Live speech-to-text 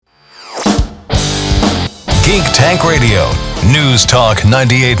Geek Tank Radio, News Talk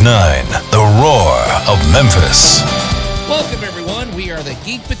 98.9, the roar of Memphis. Welcome, everyone. We are the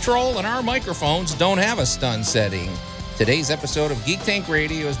Geek Patrol, and our microphones don't have a stun setting. Today's episode of Geek Tank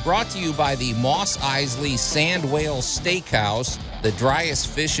Radio is brought to you by the Moss Isley Sand Whale Steakhouse, the driest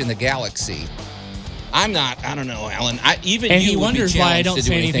fish in the galaxy. I don't know, Allan. He wonders why I don't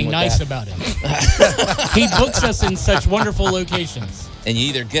say anything nice about him. He books us in such wonderful locations. And you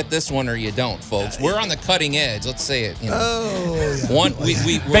either get this one or you don't, folks. We're on the cutting edge. Let's say it.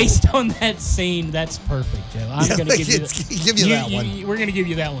 Based on that scene, that's perfect, Joe. I'm going to give you that one. We're going to give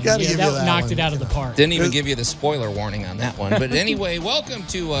you that one. That knocked it out of the park. Didn't even give you the spoiler warning on that one. But anyway, welcome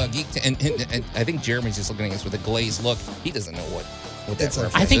to Geek Tank. And I think Jeremy's just looking at us with a glazed look. He doesn't know what that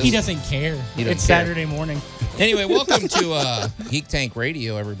reference I think is. he doesn't care. It's Saturday morning. Anyway, welcome to Geek Tank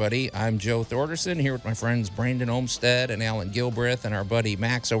Radio, everybody. I'm Joe Thorderson here with my friends Brandon Olmstead and Allan Gilbreth and our buddy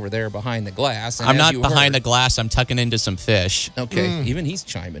Max over there behind the glass. And I'm not behind the glass. I'm tucking into some fish. Okay, even he's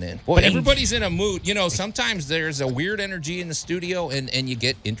chiming in. Boy, everybody's in a mood. You know, sometimes there's a weird energy in the studio and you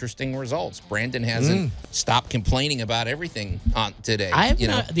get interesting results. Brandon hasn't stopped complaining about everything on today.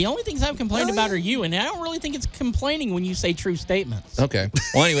 The only things I've complained about are you, and I don't really think it's complaining when you say true statements. Okay.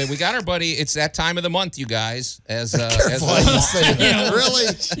 Well, anyway, we got our buddy. It's that time of the month, you guys. Really?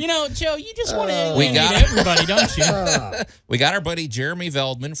 You know, Joe, you just want to alienate everybody, don't you? We got our buddy Jeremy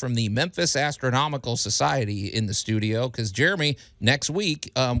Veldman from the Memphis Astronomical Society in the studio because Jeremy, next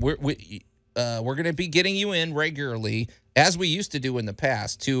week we're going to be getting you in regularly as we used to do in the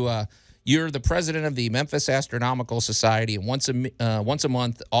past to. You're the president of the Memphis Astronomical Society, and once a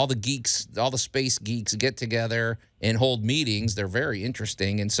month, all the geeks, all the space geeks get together and hold meetings. They're very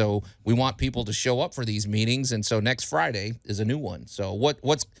interesting, and so we want people to show up for these meetings. And so next Friday is a new one. So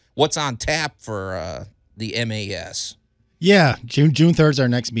what's on tap for the MAS? Yeah, June 3rd is our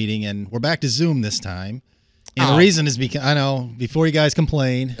next meeting, and we're back to Zoom this time. And the reason is because, I know, before you guys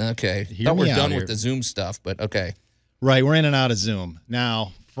complain. Okay. Thought we're done with the Zoom stuff, but okay. Right, we're in and out of Zoom.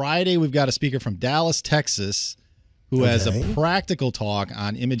 Now, Friday, we've got a speaker from Dallas, Texas, who has a practical talk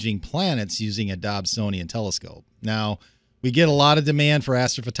on imaging planets using a Dobsonian telescope. Now, we get a lot of demand for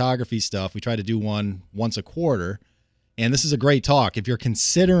astrophotography stuff. We try to do one once a quarter, and this is a great talk. If you're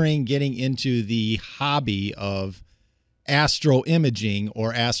considering getting into the hobby of astroimaging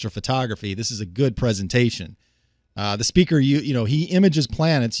or astrophotography, this is a good presentation. The speaker, he images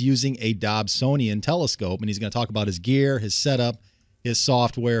planets using a Dobsonian telescope, and he's going to talk about his gear, his setup, his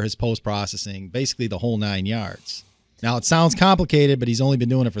software, his post-processing, basically the whole 9 yards. Now, it sounds complicated, but he's only been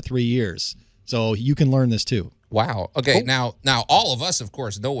doing it for 3 years. So you can learn this too. Wow. Okay, now all of us, of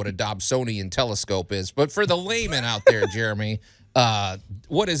course, know what a Dobsonian telescope is. But for the layman out there, Jeremy,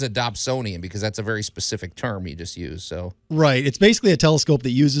 what is a Dobsonian? Because that's a very specific term you just used. So Right. It's basically a telescope that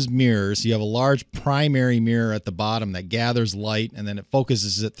uses mirrors. You have a large primary mirror at the bottom that gathers light, and then it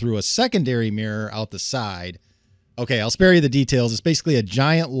focuses it through a secondary mirror out the side. Okay, I'll spare you the details. It's basically a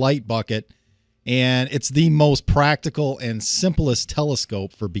giant light bucket, and it's the most practical and simplest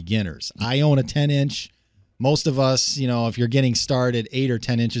telescope for beginners. I own a 10-inch. Most of us, if you're getting started, 8 or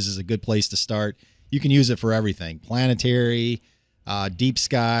 10 inches is a good place to start. You can use it for everything. Planetary, deep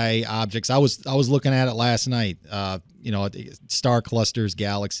sky objects. I was looking at it last night, star clusters,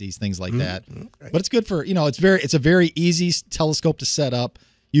 galaxies, things like that. Okay. But it's good for, it's a very easy telescope to set up.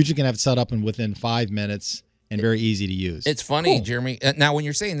 Usually can have it set up within 5 minutes. And very easy to use. It's funny, Jeremy. Now, when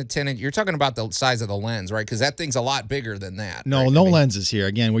you're saying the 10-inch, you're talking about the size of the lens, right? Because that thing's a lot bigger than that. No, right? no lenses here.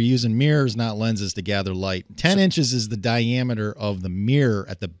 Again, we're using mirrors, not lenses, to gather light. 10 inches is the diameter of the mirror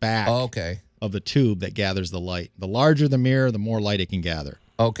at the back of the tube that gathers the light. The larger the mirror, the more light it can gather.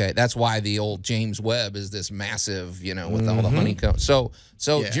 Okay, that's why the old James Webb is this massive, with all the honeycomb. So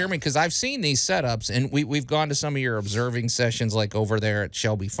Jeremy, because I've seen these setups, and we've gone to some of your observing sessions, like over there at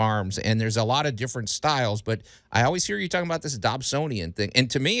Shelby Farms, and there's a lot of different styles, but I always hear you talking about this Dobsonian thing, and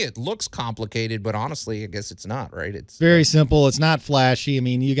to me, it looks complicated, but honestly, I guess it's not, right? It's very simple. It's not flashy. I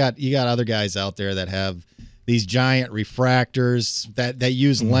mean, you got other guys out there that have these giant refractors that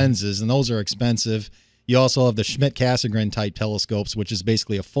use lenses, and those are expensive. You also have the Schmidt-Cassegrain type telescopes, which is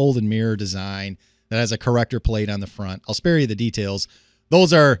basically a folded mirror design that has a corrector plate on the front. I'll spare you the details.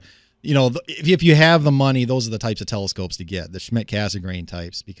 Those are, if you have the money, those are the types of telescopes to get, the Schmidt-Cassegrain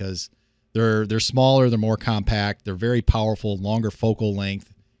types, because they're smaller, they're more compact, they're very powerful, longer focal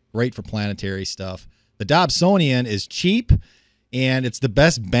length, great for planetary stuff. The Dobsonian is cheap, and it's the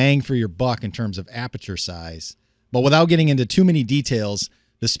best bang for your buck in terms of aperture size. But without getting into too many details,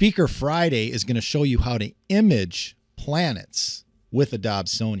 the speaker Friday is going to show you how to image planets with a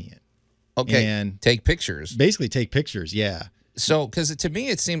Dobsonian. Okay, and take pictures. Basically take pictures, yeah. So, because to me,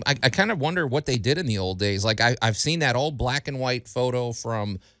 it seemed, I kind of wonder what they did in the old days. Like, I've seen that old black and white photo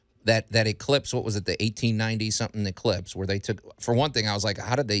from that eclipse. What was it, the 1890 something eclipse, where they took, for one thing, I was like,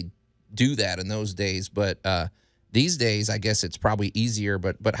 how did they do that in those days? But these days, I guess it's probably easier.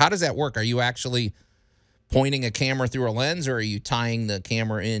 But how does that work? Are you actually pointing a camera through a lens, or are you tying the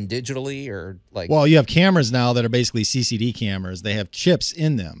camera in digitally, or like? Well, you have cameras now that are basically CCD cameras. They have chips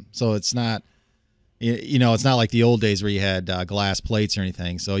in them, so it's not, it's not like the old days where you had glass plates or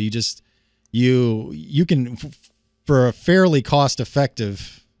anything. So you just you can, for a fairly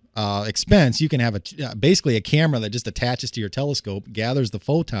cost-effective expense, you can have basically a camera that just attaches to your telescope, gathers the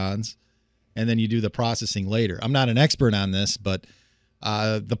photons, and then you do the processing later. I'm not an expert on this, but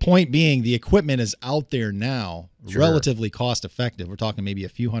the point being, the equipment is out there now, relatively cost-effective. We're talking maybe a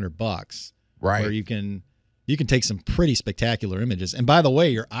few $100, right? Where you can take some pretty spectacular images. And by the way,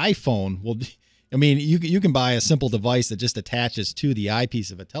 your iPhone will. I mean, you can buy a simple device that just attaches to the eyepiece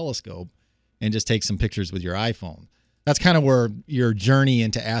of a telescope and just take some pictures with your iPhone. That's kind of where your journey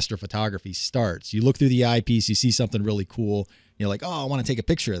into astrophotography starts. You look through the eyepiece, you see something really cool, you're like, oh, I want to take a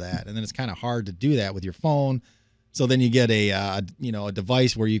picture of that. And then it's kind of hard to do that with your phone. So then you get a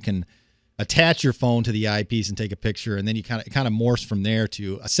device where you can attach your phone to the eyepiece and take a picture, and then you kind of morphs from there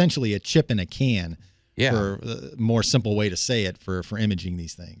to essentially a chip in a can. Yeah, for a more simple way to say it, for imaging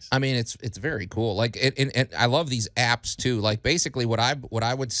these things. I mean, it's very cool. Like, and I love these apps too. Like, basically, what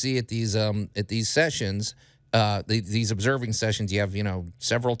I would see at these sessions, these observing sessions, you have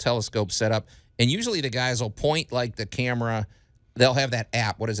several telescopes set up, and usually the guys will point like the camera. They'll have that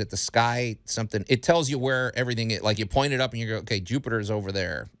app. What is it? The Sky something. It tells you where everything is. Like, you point it up and you go, okay, Jupiter's over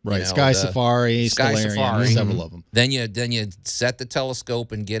there. Right. Sky Safari, Stellarium, several of them. Then you set the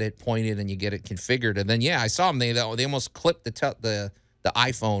telescope and get it pointed, and you get it configured. And then I saw them. They almost clip the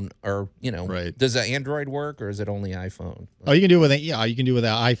iPhone, or Right. Does the Android work, or is it only iPhone? Oh, you can do it with you can do it with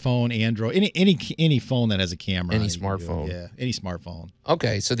an iPhone, Android, any phone that has a camera. Any smartphone. Yeah, any smartphone.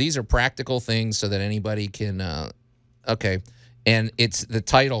 Okay, so these are practical things so that anybody can. Okay. And the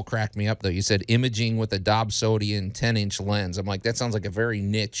title cracked me up, though. You said imaging with a Dobsonian 10-inch lens. I'm like, that sounds like a very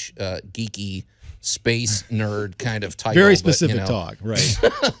niche, geeky, space nerd kind of title. Very specific talk, right?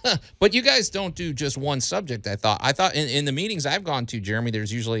 But you guys don't do just one subject. I thought in the meetings I've gone to, Jeremy,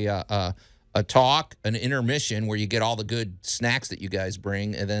 there's usually a talk, an intermission where you get all the good snacks that you guys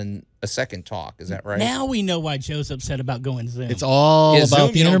bring, and then a second talk. Is that right? Now we know why Joe's upset about going Zoom. It's all about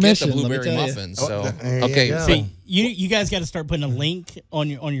Zoom, the intermission. You don't get the blueberry muffins. So okay, see, you guys got to start putting a link on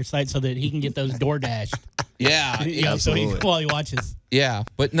your site so that he can get those door dashed. Yeah, so while he watches. Yeah,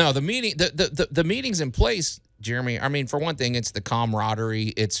 but no, the meeting, the meetings in place, Jeremy. I mean, for one thing, it's the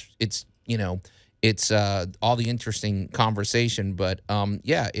camaraderie. It's all the interesting conversation, but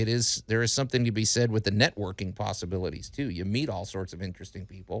it is. There is something to be said with the networking possibilities too. You meet all sorts of interesting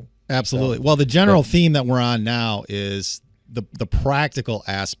people. Absolutely. Well, the general theme that we're on now is the practical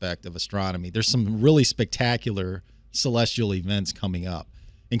aspect of astronomy. There's some really spectacular celestial events coming up,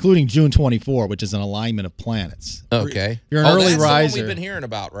 including June 24, which is an alignment of planets. Okay. If you're an early that's riser. The one we've been hearing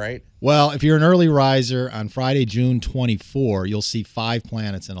about, right? Well, if you're an early riser on Friday, June 24, you'll see 5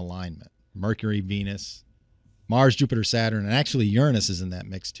 planets in alignment. Mercury, Venus, Mars, Jupiter, Saturn, and actually Uranus is in that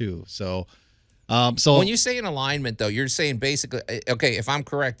mix too. So when you say an alignment, though, you're saying basically, okay, if I'm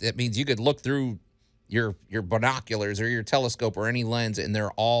correct, that means you could look through your binoculars or your telescope or any lens, and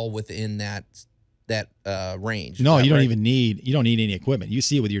they're all within that range. No, you don't even need any equipment. You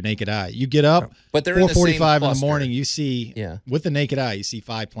see it with your naked eye. You get up, but they're 4:45 in the morning. You see, with the naked eye, you see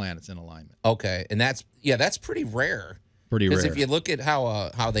 5 planets in alignment. Okay, and that's pretty rare. Pretty rare. Because if you look at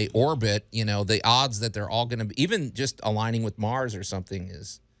how they orbit, the odds that they're all going to be, even just aligning with Mars or something,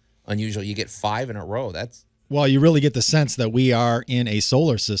 is unusual. You get 5 in a row. Well, you really get the sense that we are in a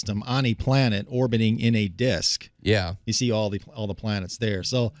solar system on a planet orbiting in a disk. Yeah, you see all the planets there.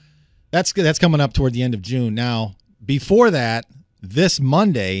 So that's coming up toward the end of June. Now, before that, this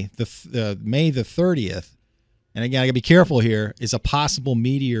Monday, the May the 30th, and again, I got to be careful here, is a possible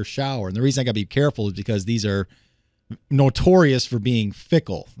meteor shower. And the reason I got to be careful is because these are notorious for being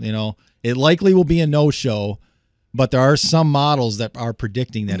fickle. It likely will be a no-show, but there are some models that are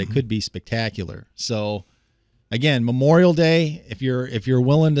predicting that it could be spectacular. So again, Memorial Day, if you're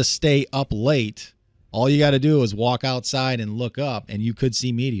willing to stay up late, all you got to do is walk outside and look up, and you could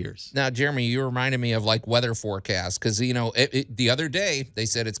see meteors. Now, Jeremy, you reminded me of like weather forecasts, because the other day they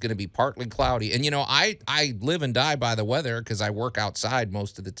said it's going to be partly cloudy, and I live and die by the weather because I work outside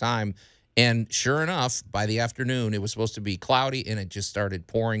most of the time. And sure enough, by the afternoon, it was supposed to be cloudy, and it just started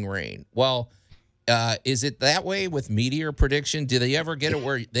pouring rain. Well, is it that way with meteor prediction? Do they ever get it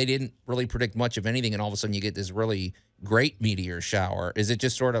where they didn't really predict much of anything, and all of a sudden you get this really great meteor shower. Is it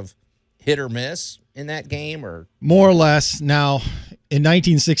just sort of hit or miss in that game, or more or less? Now, in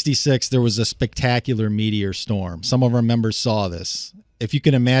 1966, there was a spectacular meteor storm. Some of our members saw this. If you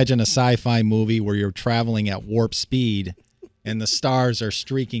can imagine a sci-fi movie where you're traveling at warp speed and the stars are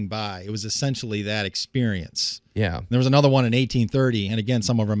streaking by, it was essentially that experience. Yeah. There was another one in 1830, and again,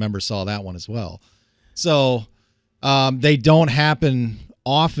 some of our members saw that one as well. So they don't happen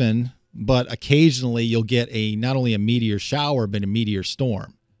often, but occasionally you'll get not only a meteor shower, but a meteor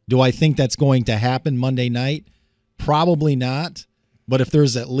storm. Do I think that's going to happen Monday night? Probably not. But if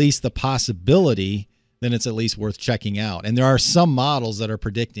there's at least the possibility, then it's at least worth checking out. And there are some models that are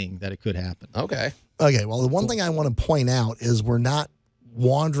predicting that it could happen. Okay. Okay, well, the one thing I want to point out is we're not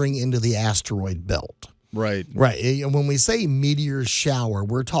wandering into the asteroid belt. Right. Right. When we say meteor shower,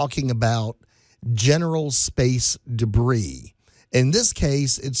 we're talking about general space debris. In this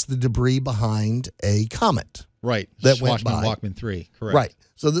case, it's the debris behind a comet. Right. That went by. Walkman 3. Correct. Right.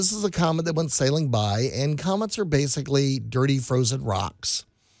 So this is a comet that went sailing by, and comets are basically dirty frozen rocks,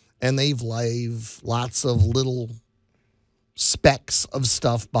 and they've lots of little specks of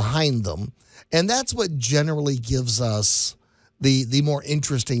stuff behind them, and that's what generally gives us the more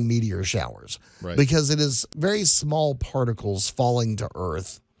interesting meteor showers, right? Because it is very small particles falling to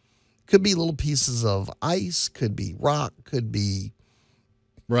Earth. Could be little pieces of ice, could be rock, could be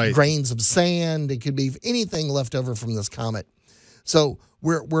grains of sand. It could be anything left over from this comet. So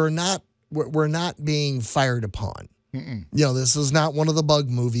we're not being fired upon. Mm-mm. This is not one of the bug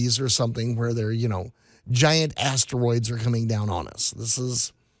movies or something where they're giant asteroids are coming down on us. This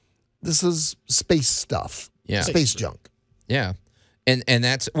is space stuff. Yeah, space junk. Yeah, and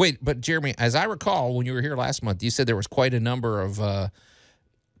that's but Jeremy, as I recall, when you were here last month, you said there was quite a number of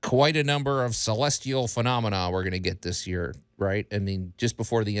celestial phenomena we're going to get this year, right? I mean, just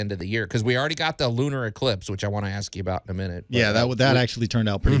before the end of the year, because we already got the lunar eclipse, which I want to ask you about in a minute. But, yeah, that actually turned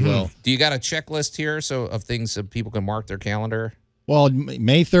out pretty well. Do you got a checklist here of things that people can mark their calendar? Well,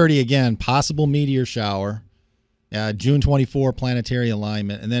 May 30, again, possible meteor shower. June 24, planetary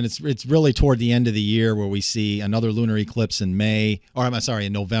alignment. And then it's really toward the end of the year where we see another lunar eclipse in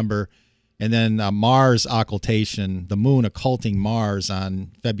in November. And then Mars occultation, the moon occulting Mars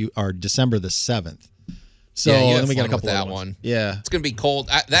on December the 7th. So then we got a couple of that ones. one. Yeah. It's going to be cold.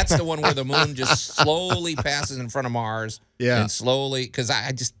 That's the one where the moon just slowly passes in front of Mars. Yeah. And slowly, because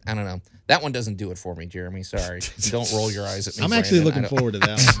I don't know. That one doesn't do it for me, Jeremy. Sorry. Don't roll your eyes at me. I'm actually looking forward to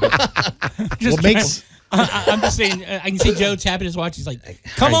that one. I'm just saying, I can see Joe tapping his watch. He's like,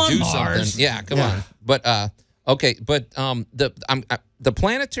 come on, Mars. Something. Yeah, come on. But, okay. But the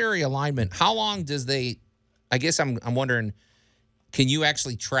planetary alignment, how long does I guess I'm wondering, can you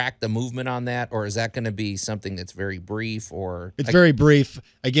actually track the movement on that, or is that going to be something that's very brief? Or it's very brief.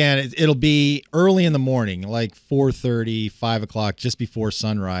 Again, it'll be early in the morning, like 4:30, 5 o'clock, just before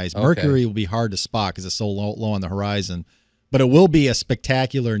sunrise. Okay. Mercury will be hard to spot because it's so low on the horizon, but it will be a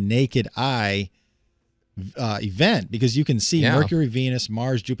spectacular naked eye event because you can see Mercury, Venus,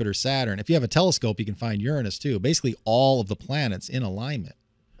 Mars, Jupiter, Saturn. If you have a telescope, you can find Uranus too. Basically, all of the planets in alignment.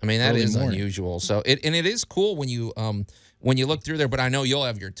 I mean, that is unusual. So it is cool when you look through there, but I know you'll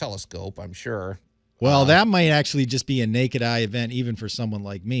have your telescope, I'm sure. Well, that might actually just be a naked eye event, even for someone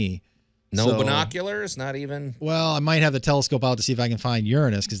like me. No binoculars, not even? Well, I might have the telescope out to see if I can find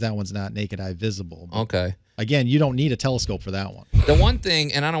Uranus, because that one's not naked eye visible. But okay. Again, you don't need a telescope for that one. The one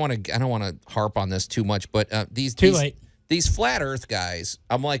thing, and I don't want to harp on this too much, but these flat Earth guys,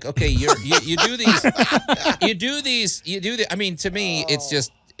 I'm like, okay, you do these, I mean, to me, it's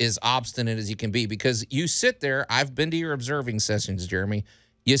just as obstinate as you can be, because you sit there. I've been to your observing sessions, Jeremy.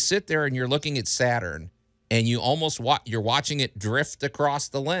 You sit there and you're looking at Saturn, and you you're watching it drift across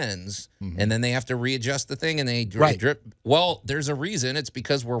the lens, and then they have to readjust the thing, and they drift. Well, there's a reason. It's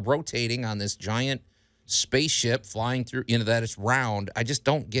because we're rotating on this giant spaceship flying through, that it's round. I just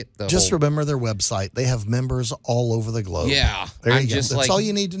don't get the remember their website. They have members all over the globe. Yeah. There you go. That's all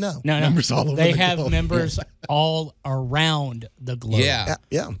you need to know. No. Members all over they the have globe. Members all around the globe. Yeah.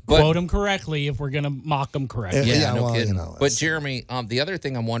 Quote them correctly if we're going to mock them correctly. Yeah, no kidding. But Jeremy, the other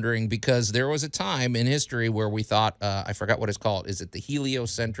thing I'm wondering, because there was a time in history where we thought, I forgot what it's called. Is it the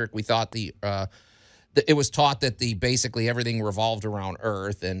heliocentric? We thought it was taught that basically everything revolved around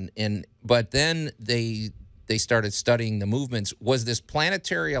Earth, but then they started studying the movements. Was this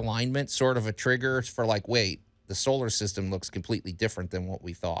planetary alignment sort of a trigger for wait, the solar system looks completely different than what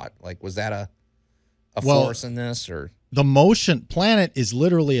we thought? Was that a force in this, or the motion planet is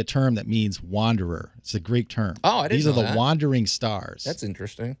literally a term that means wanderer. It's a Greek term. Oh, I didn't These know are the that. wandering stars. That's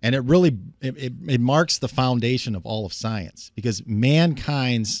interesting. And it really it marks the foundation of all of science, because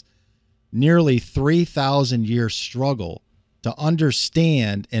mankind's nearly 3,000-year struggle to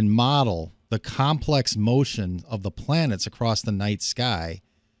understand and model the complex motion of the planets across the night sky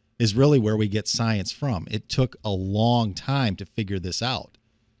is really where we get science from. It took a long time to figure this out.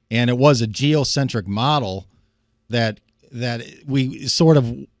 And it was a geocentric model that we sort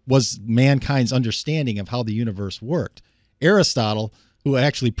of was mankind's understanding of how the universe worked. Aristotle, who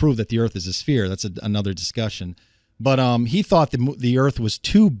actually proved that the Earth is a sphere, that's another discussion, but he thought the Earth was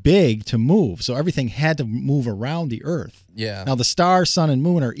too big to move, so everything had to move around the Earth. Yeah. Now, the stars, sun, and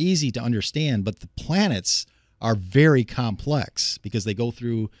moon are easy to understand, but the planets are very complex because they go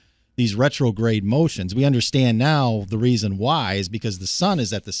through these retrograde motions. We understand now the reason why is because the sun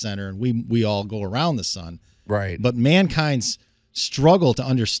is at the center and we all go around the sun. Right. But mankind's struggle to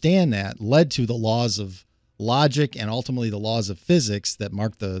understand that led to the laws of logic and ultimately the laws of physics that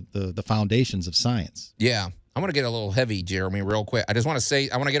mark the foundations of science. Yeah. I'm going to get a little heavy, Jeremy, real quick. I just want to say,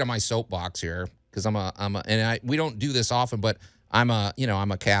 I want to get on my soapbox here because we don't do this often, but I'm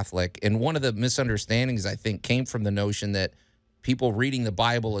a Catholic. And one of the misunderstandings, I think, came from the notion that people reading the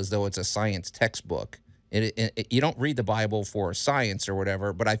Bible as though it's a science textbook. You don't read the Bible for science or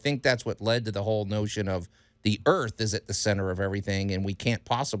whatever, but I think that's what led to the whole notion of the Earth is at the center of everything and we can't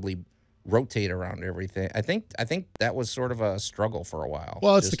possibly rotate around everything. I think that was sort of a struggle for a while.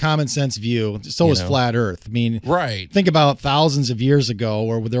 Well, it's the common sense view. So is flat Earth. I mean, right. Think about thousands of years ago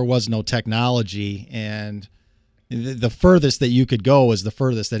where there was no technology and the furthest that you could go was the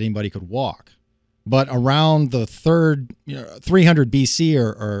furthest that anybody could walk. But around the 300 BC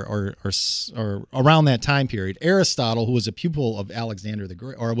or around that time period, Aristotle, who was a pupil of Alexander the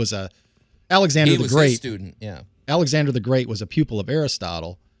Great, or was Alexander the Great, his student, yeah. Alexander the Great was a pupil of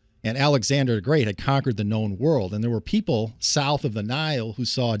Aristotle, and Alexander the Great had conquered the known world. And there were people south of the Nile who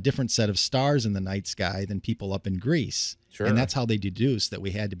saw a different set of stars in the night sky than people up in Greece. Sure. And that's how they deduced that we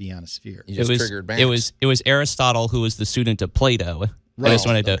had to be on a sphere. It was Aristotle who was the student of Plato. Right. I just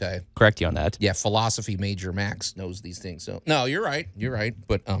wanted to correct you on that. Yeah, philosophy major Max knows these things. So no, you're right.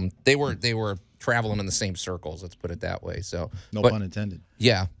 But they were traveling in the same circles. Let's put it that way. So no pun intended.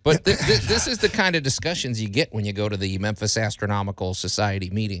 Yeah, but this is the kind of discussions you get when you go to the Memphis Astronomical Society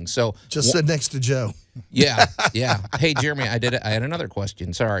meeting. So just sit next to Joe. Yeah. Hey, Jeremy, I had another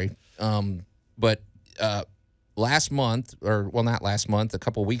question. Sorry, but last month, not last month, a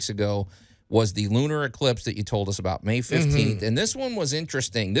couple weeks ago, was the lunar eclipse that you told us about, May 15th. Mm-hmm. And this one was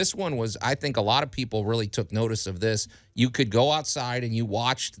interesting. This one was, I think a lot of people really took notice of this. You could go outside and you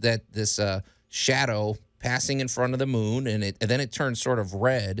watched this shadow passing in front of the moon, and then it turned sort of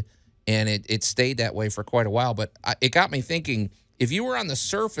red, and it stayed that way for quite a while. But it got me thinking, if you were on the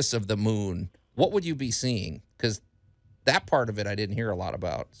surface of the moon, what would you be seeing? Because that part of it I didn't hear a lot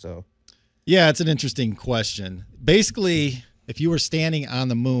about. So, yeah, it's an interesting question. Basically, if you were standing on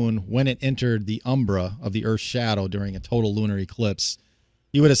the moon when it entered the umbra of the Earth's shadow during a total lunar eclipse,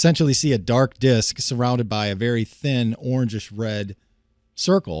 you would essentially see a dark disk surrounded by a very thin orangish-red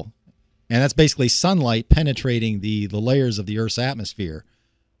circle. And that's basically sunlight penetrating the layers of the Earth's atmosphere.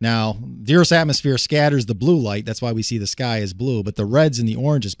 Now, the Earth's atmosphere scatters the blue light. That's why we see the sky as blue. But the reds and the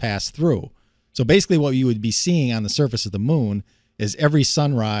oranges pass through. So basically what you would be seeing on the surface of the moon is every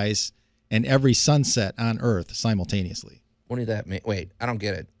sunrise and every sunset on Earth simultaneously. What did that mean? Wait, I don't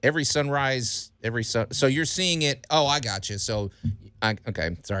get it. Every sunrise, so you're seeing it. Oh, I got you. So,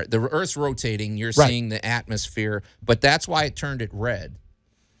 okay, sorry. The Earth's rotating. You're seeing the atmosphere, but that's why it turned it red.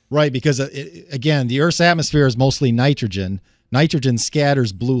 Right, because, again, the Earth's atmosphere is mostly nitrogen. Nitrogen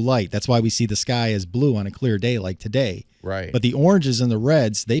scatters blue light. That's why we see the sky as blue on a clear day like today. Right. But the oranges and the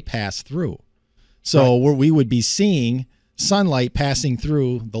reds, they pass through. So we would be seeing sunlight passing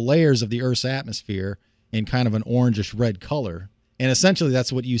through the layers of the Earth's atmosphere in kind of an orangish red color. And essentially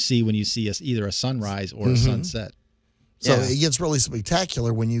that's what you see when you see either a sunrise or a sunset. So it gets really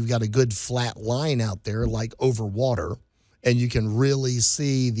spectacular when you've got a good flat line out there like over water, and you can really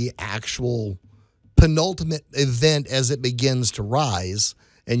see the actual penultimate event as it begins to rise,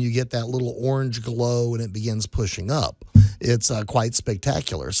 and you get that little orange glow and it begins pushing up. It's quite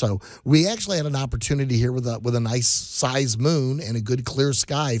spectacular. So we actually had an opportunity here with a nice size moon and a good clear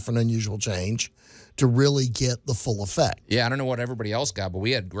sky for an unusual change to really get the full effect. Yeah, I don't know what everybody else got, but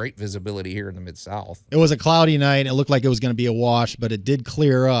we had great visibility here in the Mid-South. It was a cloudy night. It looked like it was going to be a wash, but it did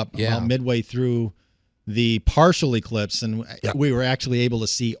clear up about midway through the partial eclipse, and we were actually able to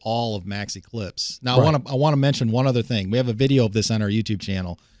see all of Max eclipse. Now, I want to mention one other thing. We have a video of this on our YouTube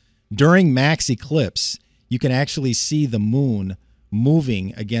channel. During Max eclipse, you can actually see the moon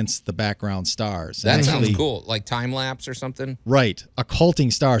moving against the background stars. That sounds cool. Like time lapse or something? Right.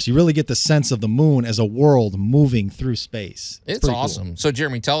 Occulting stars. You really get the sense of the moon as a world moving through space. It's awesome. Cool. So,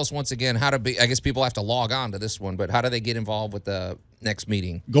 Jeremy, tell us once again how to be. I guess people have to log on to this one, but how do they get involved with the next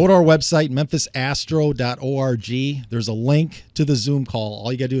meeting? Go to our website, memphisastro.org. There's a link to the Zoom call.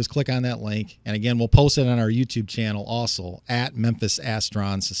 All you got to do is click on that link. And again, we'll post it on our YouTube channel also at Memphis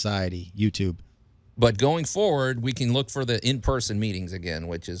Astronomical Society, YouTube. But going forward, we can look for the in-person meetings again,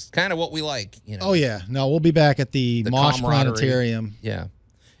 which is kind of what we like. Oh, yeah. No, we'll be back at the Mosh Planetarium. Yeah.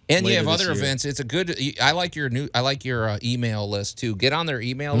 And you have other events. It's a good. I like your email list too. Get on their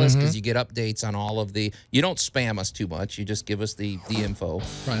email list because you get updates on all of the. You don't spam us too much. You just give us the info.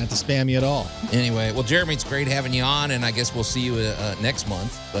 Try not to spam you at all. Anyway, well, Jeremy, it's great having you on, and I guess we'll see you next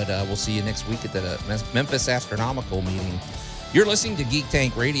month. But we'll see you next week at the Memphis Astronomical meeting. You're listening to Geek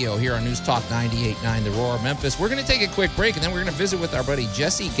Tank Radio here on News Talk 98.9 The Roar Memphis. We're going to take a quick break, and then we're going to visit with our buddy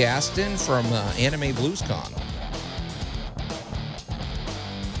Jessie Gaston from Anime Blues Con.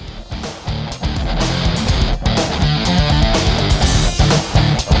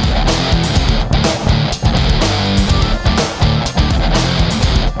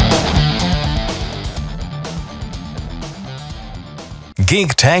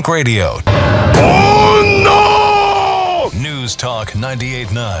 Geek Tank Radio. Oh no! News Talk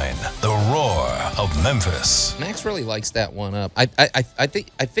 98.9, The Roar of Memphis. Max really likes that one up. I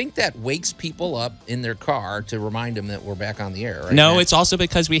think that wakes people up in their car to remind them that we're back on the air. Right, no, Max? it's also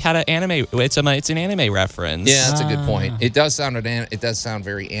because we had an anime. It's an anime reference. Yeah, that's a good point. It does sound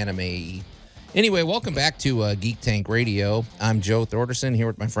very anime-y. Anyway, welcome back to Geek Tank Radio. I'm Joe Thorderson here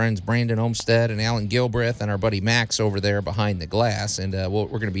with my friends Brandon Olmstead and Allan Gilbreth and our buddy Max over there behind the glass. And we're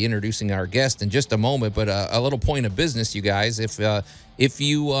going to be introducing our guest in just a moment. But a little point of business, you guys. If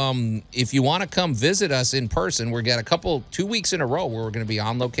you want to come visit us in person, we've got 2 weeks in a row where we're going to be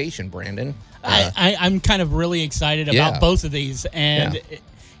on location, Brandon. I'm kind of really excited about both of these. And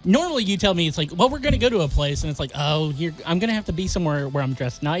normally you tell me it's like, well, we're going to go to a place. And it's like, I'm going to have to be somewhere where I'm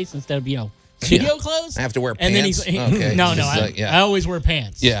dressed nice instead of, studio clothes. I have to wear pants. And then okay. No, I always wear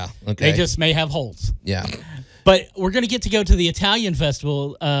pants. Yeah, okay. They just may have holes. Yeah. But we're going to go to the Italian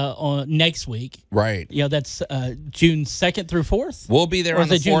festival on next week. Right. That's June 2nd through 4th. We'll be there on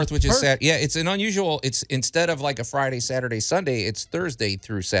the 4th, which is Saturday. Yeah, it's an unusual. It's instead of like a Friday, Saturday, Sunday, it's Thursday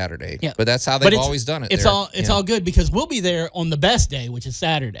through Saturday. Yeah. But that's how they've always done it. It's all good because we'll be there on the best day, which is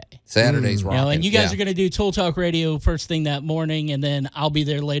Saturday. Saturday's rocking. And you guys are going to do Tool Talk Radio first thing that morning, and then I'll be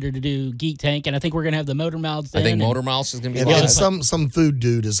there later to do Geek Tank, and I think we're going to have the Motor Mouths. I think Motor Mouths is going to be live. Some food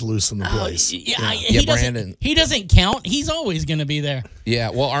dude is loose in the place. Brandon. He doesn't count. He's always going to be there. Yeah.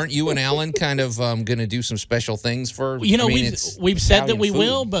 Well, aren't you and Allan kind of going to do some special things for? We've said that we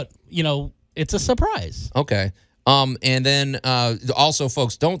will, but it's a surprise. Okay. And then also,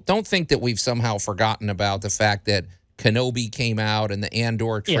 folks, don't think that we've somehow forgotten about the fact that Kenobi came out and the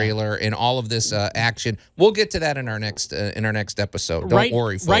Andor trailer and all of this action. We'll get to that in our next episode. Don't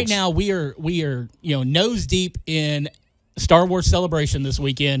worry, folks. Right now we are nose deep in Star Wars Celebration this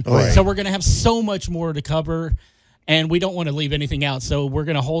weekend. Right. So we're going to have so much more to cover. And we don't want to leave anything out, so we're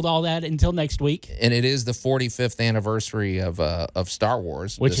going to hold all that until next week. And it is the 45th anniversary of Star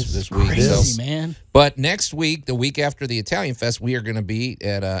Wars, which is this week. Crazy, man. But next week, the week after the Italian Fest, we are going to be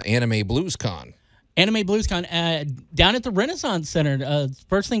at Anime Blues Con. Anime Blues Con down at the Renaissance Center.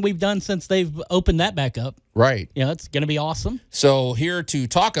 First thing we've done since they've opened that back up. Right. Yeah, it's going to be awesome. So here to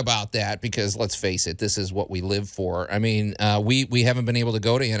talk about that, because let's face it, this is what we live for. I mean, we haven't been able to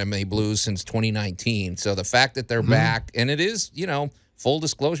go to Anime Blues since 2019. So the fact that they're back, and it is, full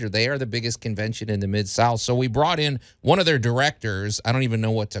disclosure, they are the biggest convention in the Mid-South. So we brought in one of their directors. I don't even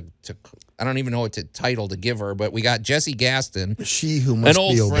know what to title to give her, but we got Jessie Gaston. She who must be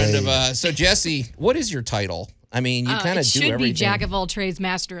obeyed. An old friend of us. So Jessie, what is your title? I mean, you kind of do everything. It should be Jack of all trades,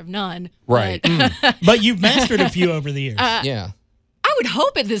 master of none. Right. But you've mastered a few over the years. Yeah. I would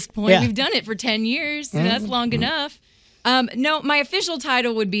hope at this point. We've done it for 10 years. That's long enough. No, my official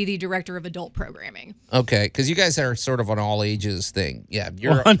title would be the director of adult programming. Okay, because you guys are sort of an all ages thing. Yeah,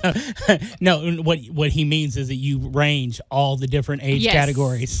 you're. No, what he means is that you range all the different age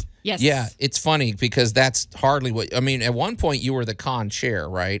categories. Yes. Yeah, it's funny because that's hardly what I mean. At one point, you were the con chair,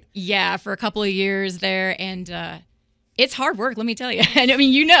 right? Yeah, for a couple of years there, and it's hard work. Let me tell you. And I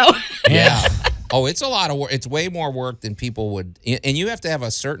mean, Yeah. Oh, it's a lot of work. It's way more work than people would. And you have to have a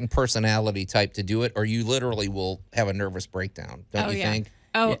certain personality type to do it, or you literally will have a nervous breakdown, don't you think?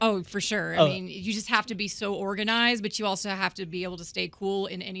 Oh, for sure. I mean, you just have to be so organized, but you also have to be able to stay cool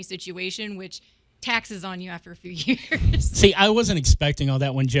in any situation, which taxes on you after a few years. See, I wasn't expecting all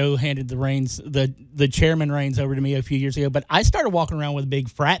that when Joe handed the reins, the chairman reins over to me a few years ago, but I started walking around with a big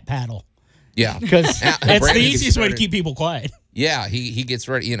frat paddle. Yeah. Because that's the easiest way to keep people quiet. Yeah, he gets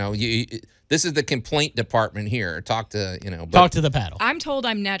ready. You know, this is the complaint department here. Talk to the paddle. I'm told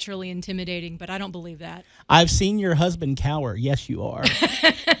I'm naturally intimidating, but I don't believe that. I've seen your husband cower. Yes, you are.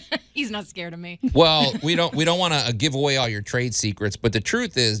 He's not scared of me. Well, we don't want to give away all your trade secrets, but the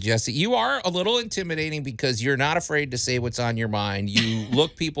truth is, Jessie, you are a little intimidating because you're not afraid to say what's on your mind. You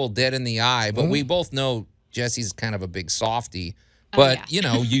look people dead in the eye, but we both know Jessie's kind of a big softie. But, you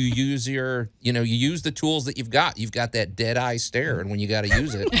know, you use the tools that you've got. You've got that dead eye stare, and when you got to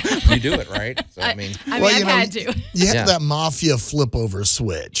use it, you do it, right? So, I mean, I've had to. You have that mafia flip over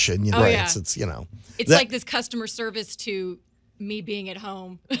switch, and, you know, it's you know. It's like this customer service to me being at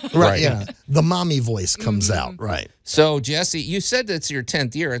home. Right, yeah. The mommy voice comes out, right. So, Jessie, you said it's your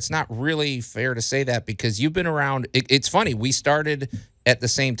 10th year. It's not really fair to say that because you've been around. It's funny. We started at the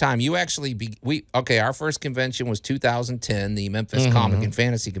same time. You actually our first convention was 2010, the Memphis Comic and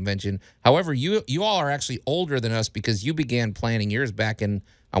Fantasy Convention. However, you all are actually older than us because you began planning yours back in,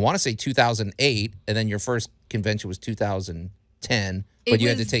 I want to say 2008, and then your first convention was 2010, but you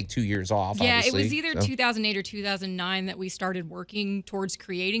had to take 2 years off. Yeah, obviously, it was either 2008 or 2009 that we started working towards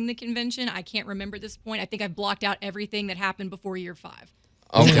creating the convention. I can't remember at this point. I think I've blocked out everything that happened before year 5.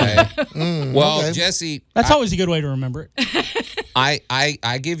 Okay. Well, Jessie, that's always a good way to remember it.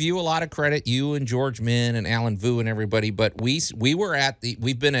 I give you a lot of credit, you and George Min and Allan Vu and everybody, but we've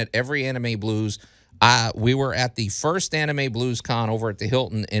been at every Anime Blues. We were at the first Anime Blues Con over at the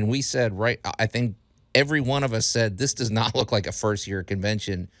Hilton, and we said, I think every one of us said, this does not look like a first-year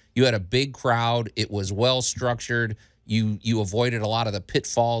convention. You had a big crowd. It was well-structured. You avoided a lot of the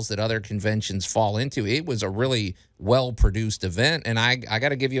pitfalls that other conventions fall into. It was a really well-produced event, and I got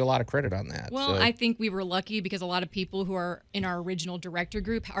to give you a lot of credit on that. Well, I think we were lucky because a lot of people who are in our original director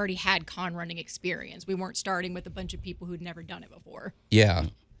group already had con running experience. We weren't starting with a bunch of people who'd never done it before. Yeah.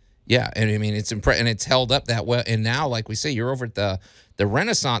 Yeah, and I mean it's and it's held up that well. And now, like we say, you're over at the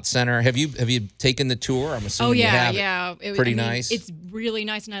Renaissance Center. Have you taken the tour? I'm assuming you have. Yeah, pretty nice. It's really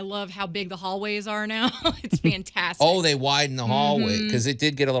nice, and I love how big the hallways are now. It's fantastic. Oh, they widened the hallway because it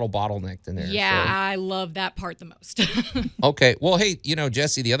did get a little bottlenecked in there. Yeah, so. I love that part the most. Okay, well, hey,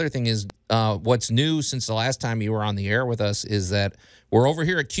 Jessie, the other thing is what's new since the last time you were on the air with us is that we're over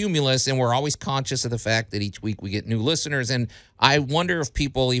here at Cumulus, and we're always conscious of the fact that each week we get new listeners. And I wonder if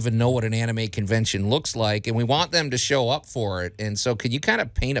people even know what an anime convention looks like, and we want them to show up for it. And so can you kind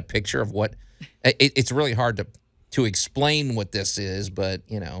of paint a picture of what it's really hard to explain what this is, but,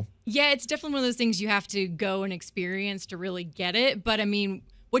 Yeah, it's definitely one of those things you have to go and experience to really get it. But, I mean,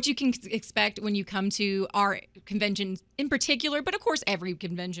 what you can expect when you come to our convention in particular, but, of course, every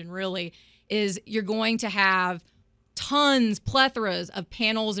convention really, is you're going to have plethoras of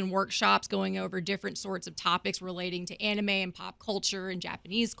panels and workshops going over different sorts of topics relating to anime and pop culture and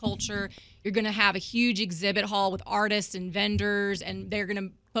Japanese culture. You're going to have a huge exhibit hall with artists and vendors, and they're going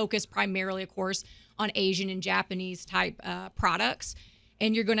to focus primarily, of course, on Asian and Japanese type products.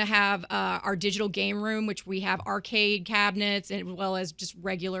 And you're going to have our digital game room, which we have arcade cabinets as well as just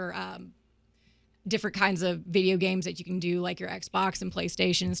regular different kinds of video games that you can do, like your Xbox and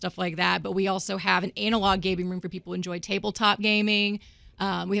PlayStation and stuff like that. But we also have an analog gaming room for people who enjoy tabletop gaming.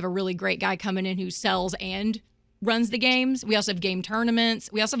 We have a really great guy coming in who sells and runs the games. We also have game tournaments.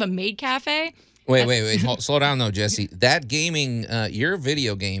 We also have a maid cafe. Wait. Slow down, though, Jessie. That gaming, your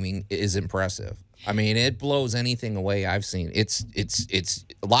video gaming is impressive. I mean, it blows anything away I've seen. It's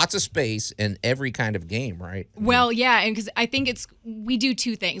lots of space and every kind of game, right? Well, yeah, and because I think we do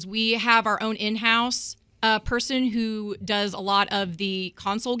two things. We have our own in-house person who does a lot of the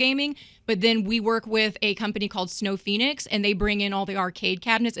console gaming, but then we work with a company called Snow Phoenix, and they bring in all the arcade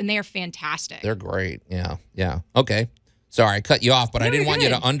cabinets, and they are fantastic. They're great. Yeah. Okay. Sorry, I cut you off, but I didn't want you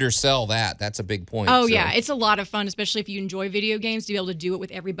to undersell that. That's a big point. Oh, yeah. It's a lot of fun, especially if you enjoy video games, to be able to do it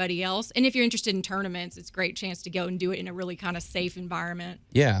with everybody else. And if you're interested in tournaments, it's a great chance to go and do it in a really kind of safe environment.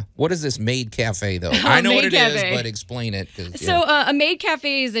 Yeah. What is this maid cafe, though? I know what it is, but explain it. So a maid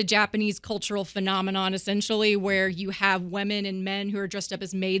cafe is a Japanese cultural phenomenon, essentially, where you have women and men who are dressed up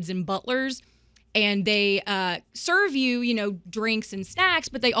as maids and butlers. And they serve you, drinks and snacks,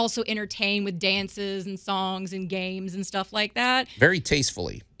 but they also entertain with dances and songs and games and stuff like that. Very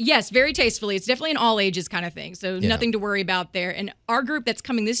tastefully. Yes, very tastefully. It's definitely an all ages kind of thing. So nothing to worry about there. And our group that's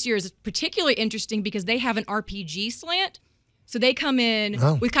coming this year is particularly interesting because they have an RPG slant. So they come in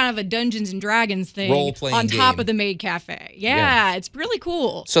with kind of a Dungeons and Dragons thing on top of the maid cafe. Yeah, it's really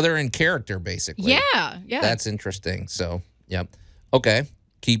cool. So they're in character, basically. Yeah. That's interesting. So, yep. Okay.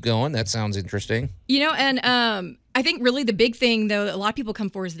 Keep going. That sounds interesting. And I think really the big thing, though, a lot of people come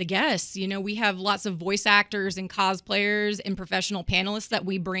for is the guests. We have lots of voice actors and cosplayers and professional panelists that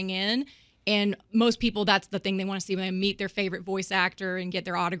we bring in. And most people, that's the thing they want to see when they meet their favorite voice actor and get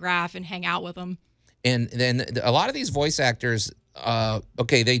their autograph and hang out with them. And then a lot of these voice actors,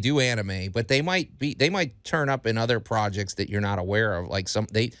 they do anime, but they might turn up in other projects that you're not aware of. Like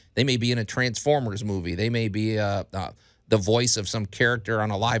they may be in a Transformers movie. They may be the voice of some character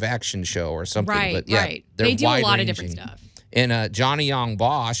on a live action show or something. Right, but yeah, right. They do a lot of different stuff. And Johnny Young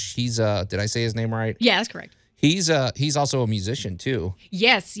Bosch, he's did I say his name right? Yeah, that's correct. He's also a musician too.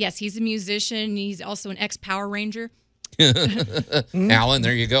 Yes, he's a musician. He's also an ex-Power Ranger. Allan,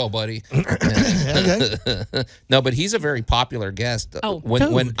 there you go, buddy. No, but he's a very popular guest.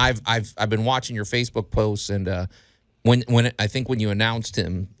 When I've been watching your Facebook posts, and when I think when you announced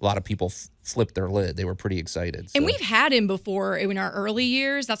him, a lot of people flipped their lid. They were pretty excited. So. And we've had him before in our early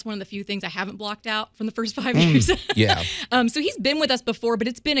years. That's one of the few things I haven't blocked out from the first 5 years. Yeah. So he's been with us before, but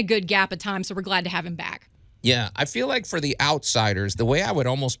it's been a good gap of time. So we're glad to have him back. Yeah, I feel like for the outsiders, the way I would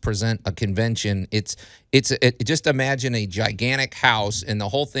almost present a convention, it's just imagine a gigantic house and the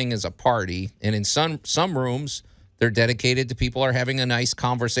whole thing is a party. And in some rooms, they're dedicated to people are having a nice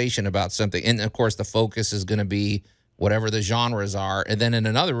conversation about something. And of course, the focus is going to be whatever the genres are. And then in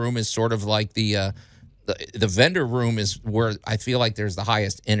another room is sort of like the vendor room is where I feel like there's the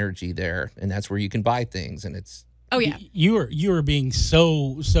highest energy there, and that's where you can buy things. And it's you are being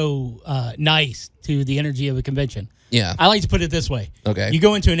so nice to the energy of a convention. Yeah, I like to put it this way. Okay, you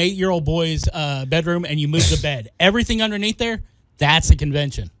go into an 8-year-old boy's bedroom and you move the bed. Everything underneath there, that's a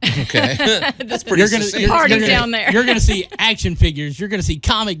convention. Okay, that's pretty. Party down there. You're going to see action figures. You're going to see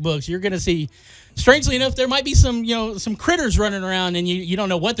comic books. You're going to see. Strangely enough, there might be some critters running around, and you don't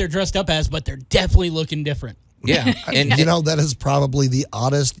know what they're dressed up as, but they're definitely looking different. Yeah, and that is probably the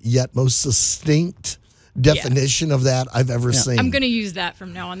oddest yet most succinct definition of that I've ever seen. I'm going to use that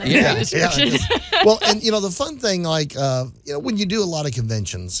from now on. That's description. Well, and the fun thing, like when you do a lot of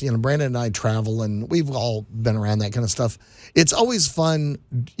conventions, Brandon and I travel, and we've all been around that kind of stuff. It's always fun.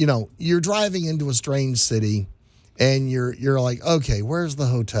 You're driving into a strange city. And you're like, okay, where's the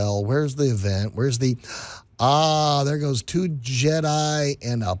hotel? Where's the event? Where's the there goes 2 Jedi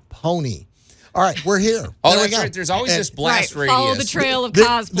and a pony. All right, we're here. Oh, that's right. There's always this blast radius. Follow the trail of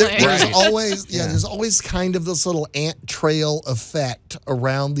cosplay. There's always kind of this little ant trail effect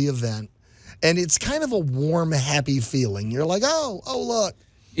around the event. And it's kind of a warm, happy feeling. You're like, oh, look.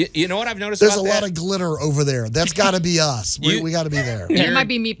 You know what I've noticed There's about a lot of glitter over there. That's got to be us. We got to be there. It might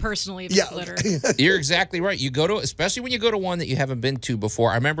be me personally if it's glitter. You're exactly right. You go to, especially when you go to one that you haven't been to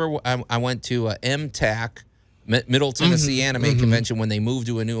before. I remember I went to MTAC, Middle Tennessee Anime Convention, when they moved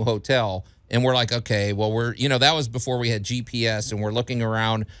to a new hotel. And we're like, okay, well, that was before we had GPS, and we're looking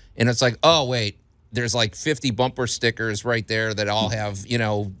around, and it's like, oh, wait, there's like 50 bumper stickers right there that all have,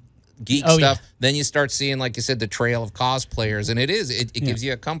 geek stuff. Yeah. Then you start seeing, like you said, the trail of cosplayers, and it gives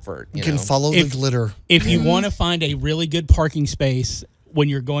you a comfort. You can follow the glitter. If you want to find a really good parking space when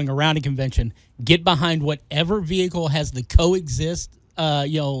you're going around a convention, get behind whatever vehicle has the coexist,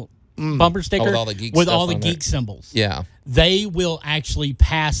 bumper sticker with all the geek symbols. Yeah, they will actually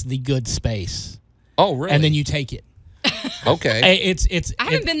pass the good space. Oh, really? And then you take it. Okay. I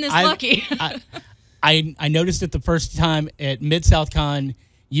haven't been this lucky. I noticed it the first time at Mid-South Con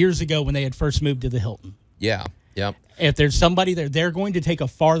years ago when they had first moved to the Hilton. Yeah. Yep. If there's somebody there, they're going to take a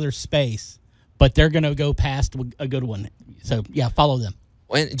farther space, but they're going to go past a good one. So, follow them.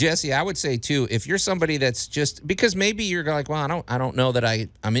 And Jessie, I would say, too, if you're somebody that's just, because maybe you're like, well, I don't know that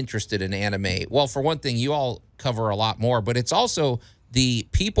I'm interested in anime. Well, for one thing, you all cover a lot more, but it's also the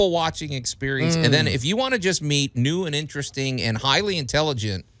people watching experience. And then if you want to just meet new and interesting and highly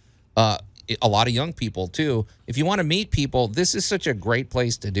intelligent, a lot of young people too. If you want to meet people, this is such a great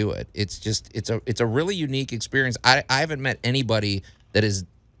place to do it. It's a really unique experience. I haven't met anybody that has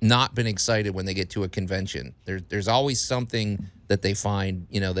not been excited when they get to a convention. There's always something that they find,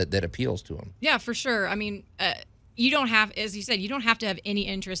 that appeals to them. Yeah, for sure. I mean, you don't have, as you said, you don't have to have any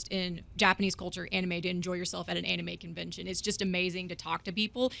interest in Japanese culture, anime, to enjoy yourself at an anime convention. It's just amazing to talk to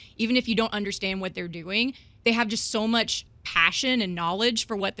people. Even if you don't understand what they're doing, they have just so much passion and knowledge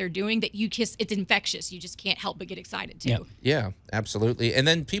for what they're doing that it's infectious. You just can't help but get excited too. Yeah, absolutely. And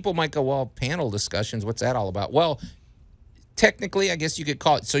then people might go, well, panel discussions, what's that all about? Well, technically, I guess you could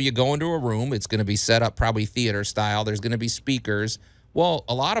call it, so you go into a room, it's going to be set up probably theater style, there's going to be speakers. Well,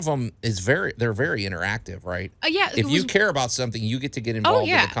 a lot of them they're very interactive, right? Yeah. If you care about something, you get to get involved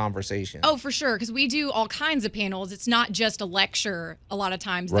in the conversation. Oh, for sure, because we do all kinds of panels. It's not just a lecture. A lot of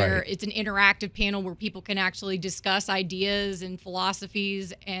times, it's an interactive panel where people can actually discuss ideas and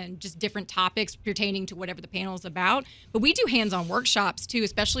philosophies and just different topics pertaining to whatever the panel is about. But we do hands-on workshops too,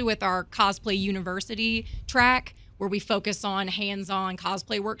 especially with our Cosplay University track, where we focus on hands-on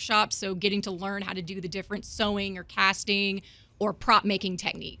cosplay workshops. So getting to learn how to do the different sewing or casting or prop making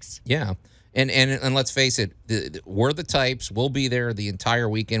techniques. Yeah. And let's face it, we're the types. We'll be there the entire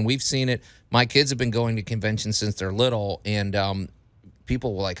weekend. We've seen it. My kids have been going to conventions since they're little, and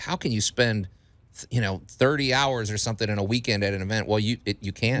people were like, how can you spend 30 hours or something in a weekend at an event? Well, you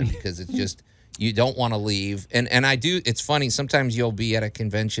can, because it's just, you don't want to leave. And I do, it's funny, sometimes you'll be at a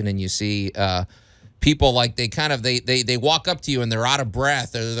convention and you see people like they walk up to you and they're out of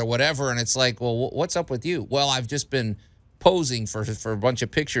breath or they're whatever, and it's like, well, what's up with you? Well, I've just been posing for a bunch of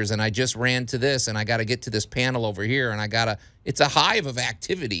pictures, and I just ran to this, and I got to get to this panel over here, and it's a hive of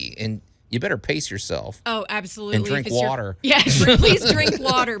activity, and you better pace yourself. Oh, absolutely. And drink water. Please drink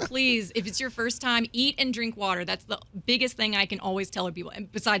water, please. If it's your first time, eat and drink water. That's the biggest thing I can always tell people,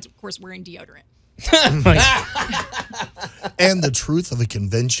 and besides, of course, wearing deodorant. And the truth of a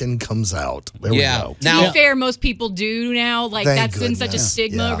convention comes out. There we go. To be fair, most people do now. Like, Thank that's been such a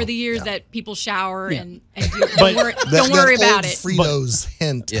stigma over the years that people shower and do. Don't worry about it. Fritos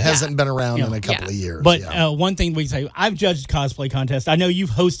hint hasn't been around in a couple of years. But one thing we say, I've judged cosplay contests. I know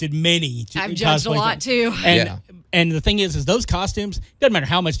you've hosted many. I've judged a lot too. And the thing is those costumes, doesn't matter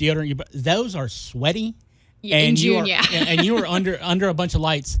how much deodorant you put, those are sweaty. In June, and you are under a bunch of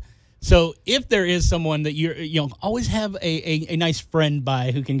lights. So if there is someone that you always have a nice friend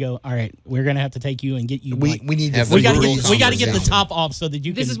by who can go, all right, we're gonna have to take you and get you. We need to. We got to get the top off so that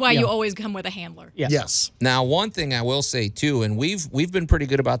you. This is why you always come with a handler. Yeah. Yes. Now, one thing I will say too, and we've been pretty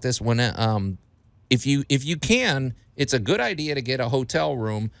good about this. When if you can, it's a good idea to get a hotel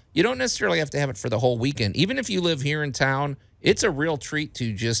room. You don't necessarily have to have it for the whole weekend. Even if you live here in town, it's a real treat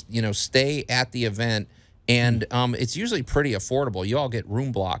to just stay at the event. And it's usually pretty affordable. You all get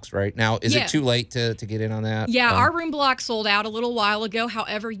room blocks, right? Now, is it too late to get in on that? Yeah, our room block sold out a little while ago.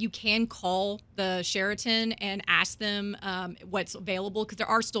 However, you can call the Sheraton and ask them what's available, because there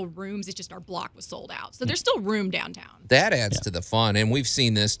are still rooms. It's just our block was sold out. So there's still room downtown. That adds to the fun. And we've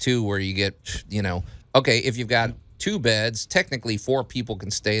seen this, too, where you get, okay, if you've got 2 beds, technically 4 people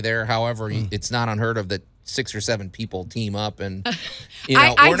can stay there. However, it's not unheard of that 6 or 7 people team up, and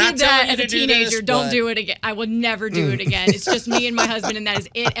I did that as a teenager. Don't do it again. I will never do it again. It's just me and my husband, and that is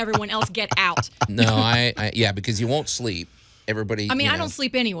it. Everyone else get out. No, because you won't sleep. Everybody. I mean, I don't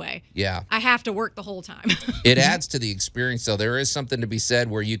sleep anyway. Yeah, I have to work the whole time. It adds to the experience, though. There is something to be said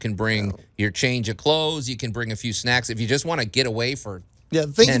where you can bring your change of clothes, you can bring a few snacks if you just want to get away for. Yeah,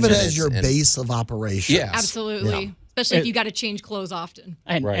 think of it as your base of operations. Yes. Absolutely. Yeah. Especially if you got to change clothes often.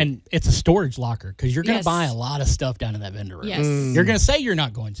 And it's a storage locker, because you're going to buy a lot of stuff down in that vendor room. Yes. You're going to say you're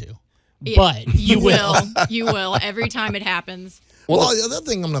not going to, but you will. You will every time it happens. Well, the other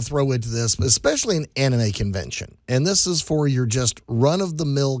thing I'm going to throw into this, especially an anime convention, and this is for your just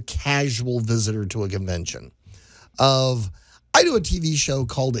run-of-the-mill casual visitor to a convention, I do a TV show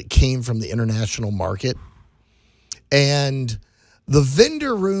called It Came from the International Market, and the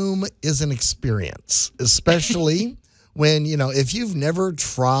vendor room is an experience, especially when, if you've never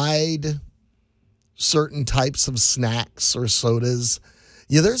tried certain types of snacks or sodas,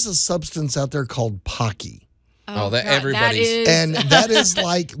 there's a substance out there called Pocky. Everybody's. And that is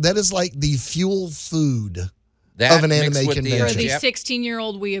like the fuel food of an anime convention. For the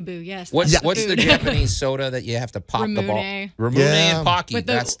 16-year-old weeaboo, yes. What's the Japanese soda that you have to pop the ball? Ramune and Pocky.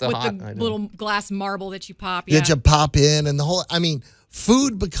 That's the hot. With the little glass marble that you pop. That you pop in, and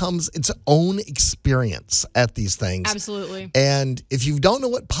food becomes its own experience at these things. Absolutely. And if you don't know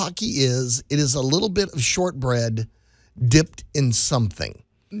what Pocky is, it is a little bit of shortbread dipped in something.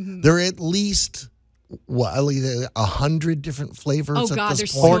 Mm-hmm. There are at least 100 different flavors. Oh God,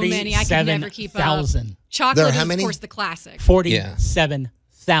 there's so many. I can never keep up. Chocolate is, of course, the classic.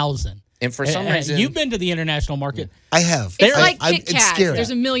 47,000. And for some reason, you've been to the international market. I have. It's like Kit Kats. There's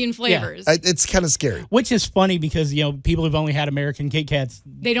a million flavors. Yeah. It's kind of scary. Which is funny because people who've only had American Kit Kats,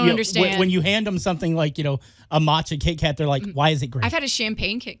 they don't understand. When you hand them something like a matcha Kit Kat, they're like, "Why is it great?" I've had a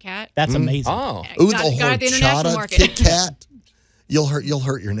champagne Kit Kat. That's amazing. Oh, the horchata Kit Kat. You'll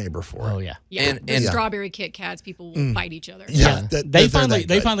hurt your neighbor for it. Oh yeah. Yeah. And strawberry Kit Kats, people will fight each other. Yeah. They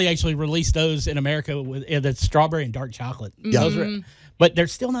finally actually released those in America with the strawberry and dark chocolate. Yeah. But they're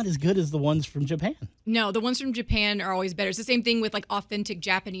still not as good as the ones from Japan. No, the ones from Japan are always better. It's the same thing with authentic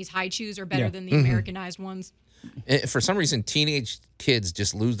Japanese haichus are better than the Americanized ones. For some reason, teenage kids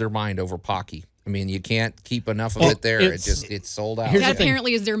just lose their mind over Pocky. I mean, you can't keep enough of it there. It just gets sold out. That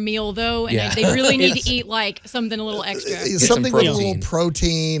apparently is their meal, though, and they really need to eat like something a little extra. Something with a little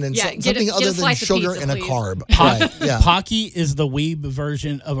protein and something other than sugar and a carb. Pocky is the weeb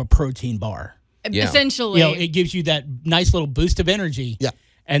version of a protein bar. Essentially. It gives you that nice little boost of energy. Yeah.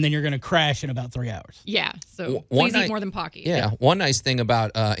 And then you're going to crash in about 3 hours. Yeah, so please eat more than Pocky. Yeah, one nice thing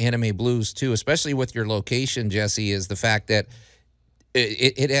about Anime Blues, too, especially with your location, Jesse, is the fact that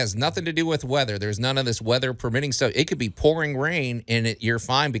it has nothing to do with weather. There's none of this weather permitting stuff. It could be pouring rain, and you're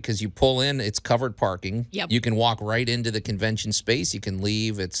fine because you pull in. It's covered parking. Yep. You can walk right into the convention space. You can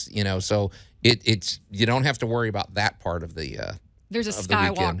leave. It's so it's you don't have to worry about that part of the. There's a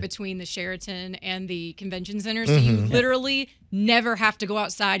skywalk between the Sheraton and the convention center, so you literally never have to go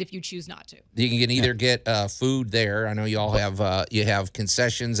outside if you choose not to. You can either get food there. I know you all have you have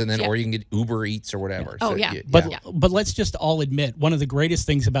concessions, and then or you can get Uber Eats or whatever. Oh, so, yeah. But let's just all admit, one of the greatest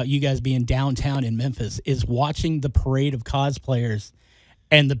things about you guys being downtown in Memphis is watching the parade of cosplayers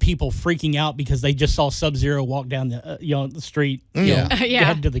and the people freaking out because they just saw Sub-Zero walk down the street,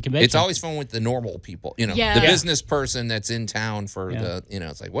 head to the convention. It's always fun with the normal people, the business person that's in town for the,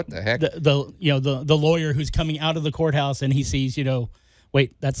 it's like, what the heck? The lawyer who's coming out of the courthouse and he sees,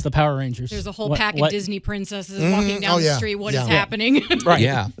 wait, that's the Power Rangers. There's a whole pack of Disney princesses walking down the street. What is happening? Right.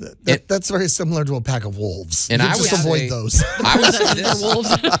 Yeah. That's very similar to a pack of wolves. And I would just avoid those. I would say this.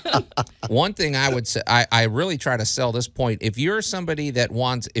 Wolves. One thing I would say, I really try to sell this point. If you're somebody that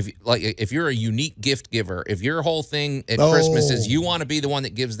wants, if you're a unique gift giver, if your whole thing at Christmas is you want to be the one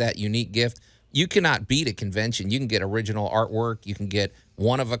that gives that unique gift, you cannot beat a convention. You can get original artwork. You can get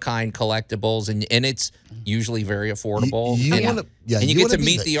one-of-a-kind collectibles, and it's usually very affordable. And you get to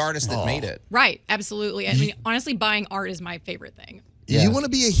meet the artist that made it. Right, absolutely. I mean, honestly, buying art is my favorite thing. Yeah. You want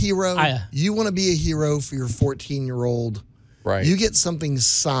to be a hero. You want to be a hero for your 14-year-old. Right. You get something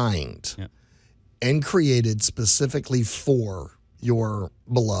signed and created specifically for your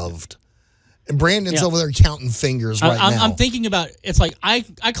beloved. And Brandon's over there counting fingers now. I'm thinking about, it's like I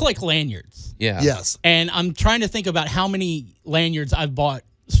collect lanyards. Yeah. Yes. And I'm trying to think about how many lanyards I've bought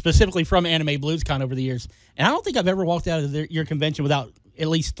specifically from Anime BluesCon over the years. And I don't think I've ever walked out of your convention without at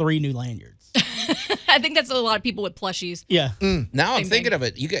least 3 new lanyards. I think that's a lot of people with plushies. Yeah. Now I'm thinking of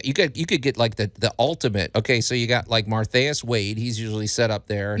it. You could get like the ultimate. Okay, so you got like Martheus Wade. He's usually set up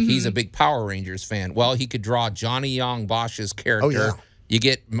there. He's a big Power Rangers fan. Well, he could draw Johnny Young Bosch's character. Oh, yeah. You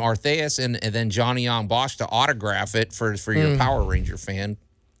get Martheus and then Johnny Young Bosch to autograph it for your Power Ranger fan.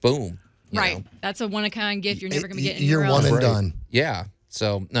 Boom. Right. You know. That's a one-of-kind gift you're never going to get anywhere else. You're one and done. Yeah.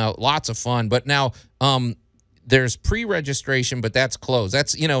 So, no, lots of fun. But now, there's pre-registration, but that's closed.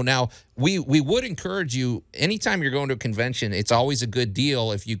 That's, now we would encourage you, anytime you're going to a convention, it's always a good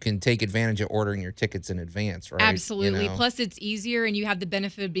deal if you can take advantage of ordering your tickets in advance, right? Absolutely. Plus, it's easier, and you have the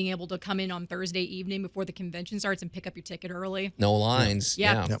benefit of being able to come in on Thursday evening before the convention starts and pick up your ticket early. No lines.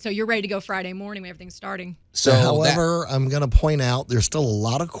 Yeah. So you're ready to go Friday morning when everything's starting. So, however, I'm going to point out there's still a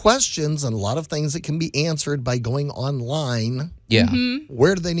lot of questions and a lot of things that can be answered by going online. Yeah.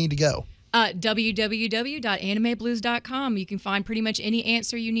 Where do they need to go? www.animeblues.com. You can find pretty much any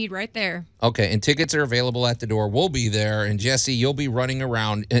answer you need right there. Okay, and tickets are available at the door. We'll be there, and Jesse, you'll be running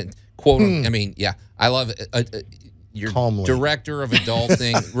around and quoting. I mean, I love it. Your director of adult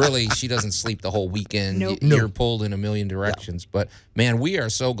thing. Really, she doesn't sleep the whole weekend. Nope. You're pulled in a million directions. But man, we are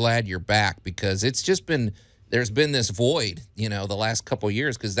so glad you're back because it's just been. There's been this void, the last couple of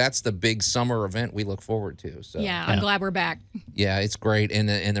years because that's the big summer event we look forward to. So yeah, I'm glad we're back. Yeah, it's great, and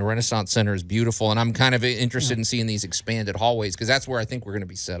the Renaissance Center is beautiful, and I'm kind of interested in seeing these expanded hallways because that's where I think we're going to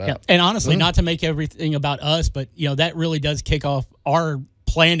be set up. Yeah. And honestly, not to make everything about us, but that really does kick off our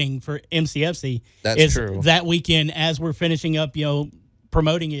planning for MCFC. That's true. That weekend, as we're finishing up,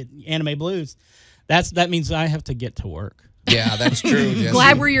 promoting it, Anime Blues. That means I have to get to work. Yeah, that's true. Jesse.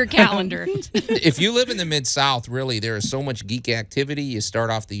 Glad we're your calendar. If you live in the Mid-South, really, there is so much geek activity. You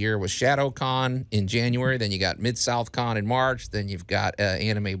start off the year with ShadowCon in January, then you got Mid-South Con in March, then you've got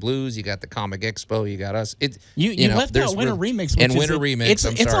Anime Blues, you got the Comic Expo, you got us. You left out Winter Remix. And Winter Remix,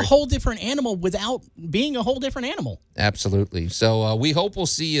 it's a whole different animal without being a whole different animal. Absolutely. So we hope we'll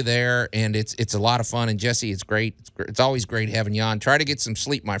see you there, and it's a lot of fun. And Jesse, it's great. It's always great having you on. Try to get some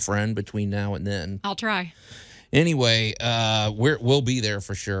sleep, my friend, between now and then. I'll try. Anyway, we'll be there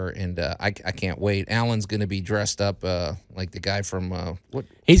for sure, and I can't wait. Allan's going to be dressed up like the guy from what?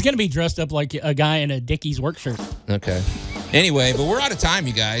 He's going to be dressed up like a guy in a Dickies work shirt. Okay. Anyway, but we're out of time,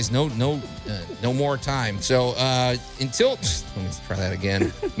 you guys. No more time. So until let me try that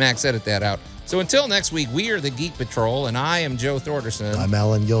again. Max, edit that out. So until next week, we are the Geek Patrol, and I am Joe Thorderson. I'm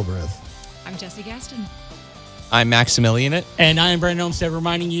Allan Gilbreth. I'm Jessie Gaston. I'm Maximilian it. And I am Brandon Olmstead,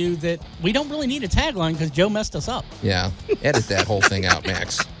 reminding you that we don't really need a tagline because Joe messed us up. Yeah. Edit that whole thing out,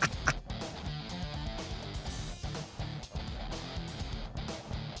 Max.